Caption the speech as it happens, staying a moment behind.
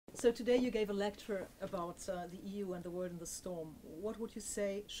So today you gave a lecture about the EU and the world in the storm. What would you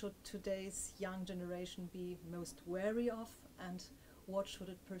say should today's young generation be most wary of, and what should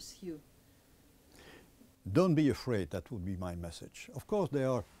it pursue? Don't be afraid, that would be my message. Of course there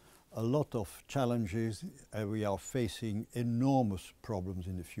are a lot of challenges. We are facing enormous problems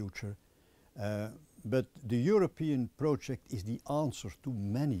in the future. But the European project is the answer to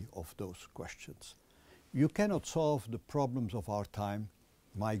many of those questions. You cannot solve the problems of our time: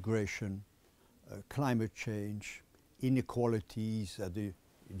 migration, climate change, inequalities at the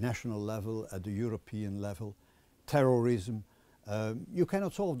national level, at the European level, terrorism. You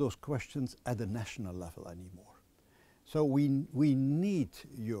cannot solve those questions at the national level anymore. So we need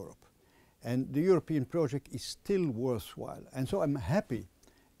Europe, and the European project is still worthwhile. And so I'm happy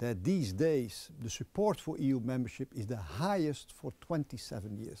that these days the support for EU membership is the highest for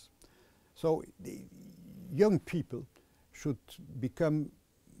 27 years. So the young people should become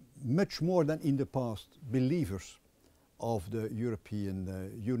much more than in the past believers of the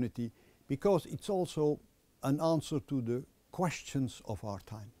European unity, because it's also an answer to the questions of our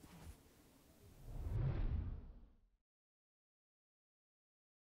time.